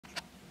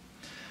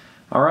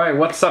Alright,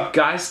 what's up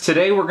guys?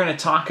 Today we're going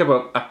to talk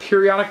about a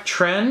periodic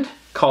trend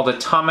called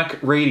atomic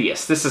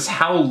radius. This is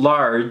how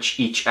large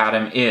each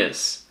atom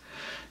is.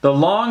 The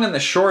long and the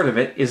short of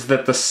it is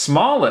that the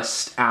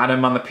smallest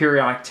atom on the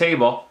periodic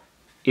table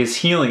is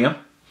helium.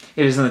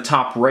 It is in the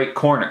top right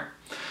corner.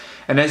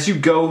 And as you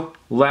go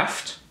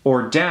left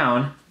or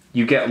down,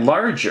 you get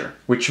larger,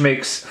 which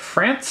makes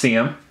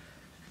francium,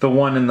 the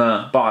one in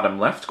the bottom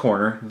left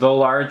corner, the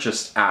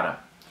largest atom.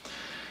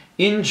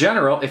 In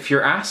general, if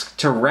you're asked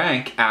to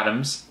rank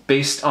atoms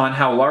based on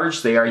how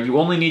large they are, you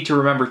only need to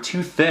remember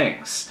two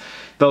things.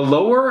 The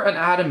lower an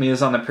atom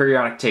is on the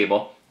periodic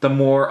table, the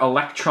more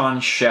electron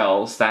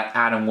shells that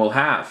atom will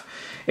have.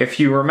 If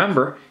you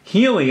remember,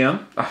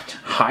 helium,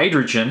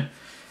 hydrogen,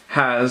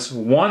 has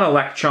one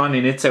electron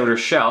in its outer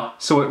shell,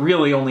 so it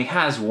really only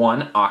has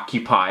one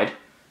occupied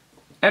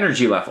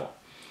energy level.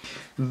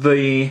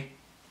 The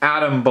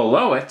atom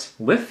below it,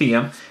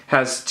 lithium,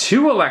 has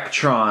two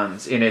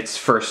electrons in its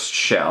first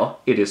shell,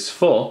 it is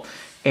full,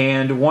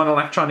 and one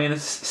electron in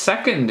its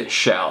second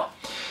shell.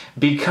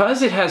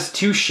 Because it has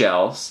two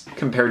shells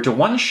compared to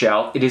one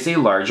shell, it is a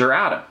larger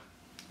atom.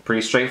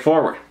 Pretty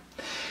straightforward.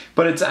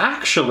 But it's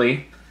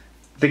actually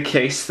the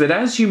case that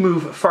as you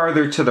move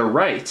farther to the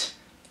right,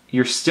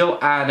 you're still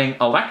adding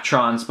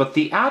electrons, but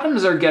the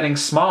atoms are getting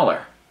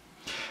smaller.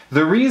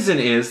 The reason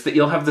is that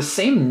you'll have the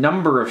same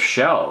number of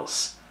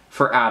shells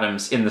for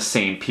atoms in the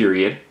same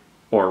period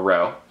or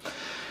row,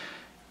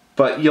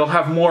 but you'll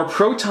have more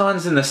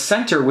protons in the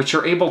center which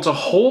are able to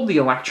hold the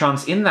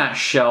electrons in that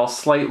shell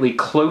slightly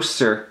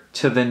closer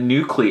to the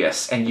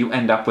nucleus, and you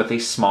end up with a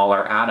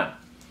smaller atom.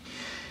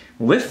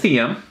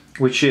 Lithium,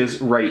 which is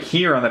right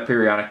here on the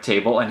periodic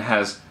table and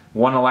has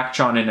one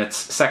electron in its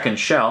second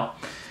shell,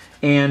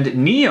 and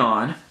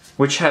neon,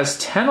 which has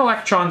 10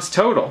 electrons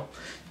total,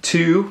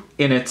 2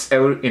 in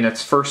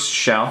its first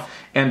shell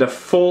and a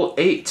full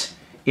 8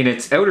 in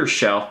its outer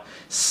shell,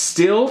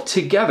 still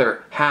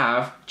together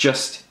have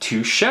just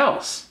 2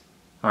 shells.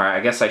 Alright, I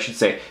guess I should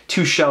say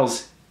 2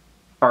 shells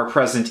are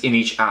present in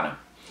each atom.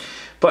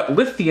 But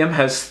lithium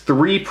has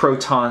 3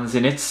 protons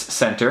in its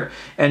center,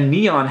 and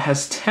neon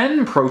has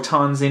 10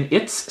 protons in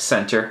its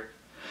center.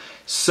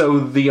 So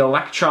the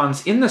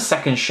electrons in the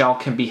second shell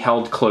can be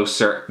held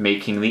closer,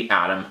 making the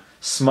atom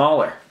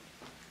smaller.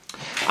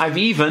 I've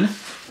even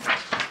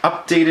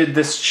updated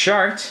this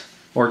chart,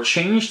 or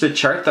changed the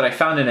chart that I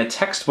found in a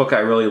textbook I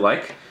really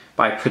like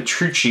by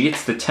Petrucci.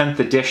 It's the 10th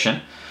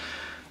edition.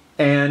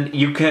 And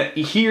you can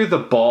hear the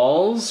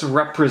balls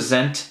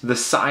represent the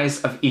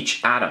size of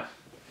each atom.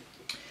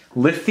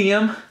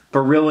 Lithium,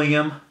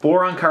 beryllium,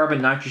 boron,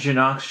 carbon, nitrogen,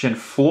 oxygen,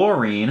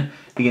 fluorine,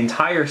 the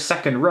entire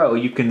second row,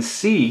 you can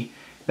see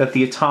that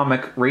the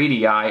atomic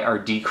radii are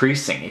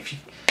decreasing.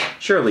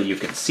 Surely you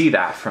can see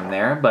that from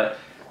there, but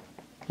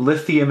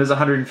lithium is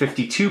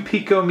 152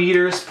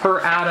 picometers per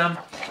atom,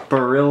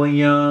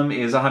 beryllium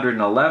is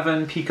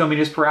 111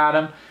 picometers per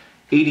atom,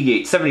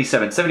 88,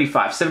 77,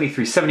 75,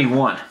 73,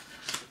 71.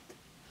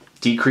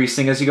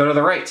 Decreasing as you go to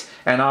the right,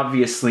 and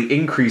obviously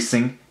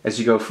increasing as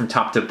you go from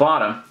top to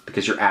bottom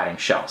because you're adding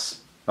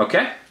shells.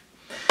 Okay?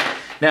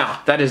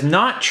 Now, that is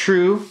not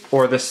true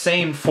or the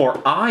same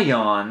for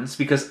ions,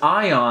 because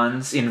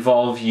ions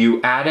involve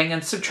you adding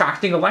and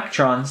subtracting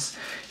electrons,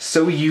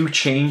 so you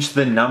change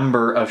the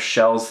number of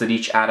shells that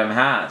each atom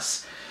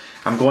has.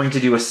 I'm going to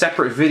do a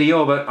separate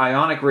video about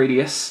ionic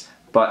radius,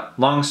 but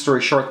long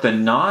story short, the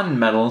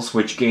non-metals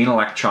which gain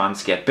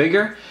electrons get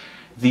bigger.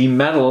 The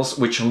metals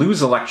which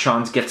lose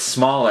electrons get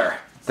smaller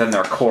than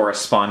their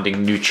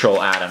corresponding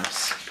neutral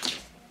atoms.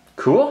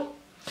 Cool?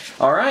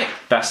 Alright,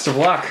 best of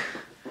luck.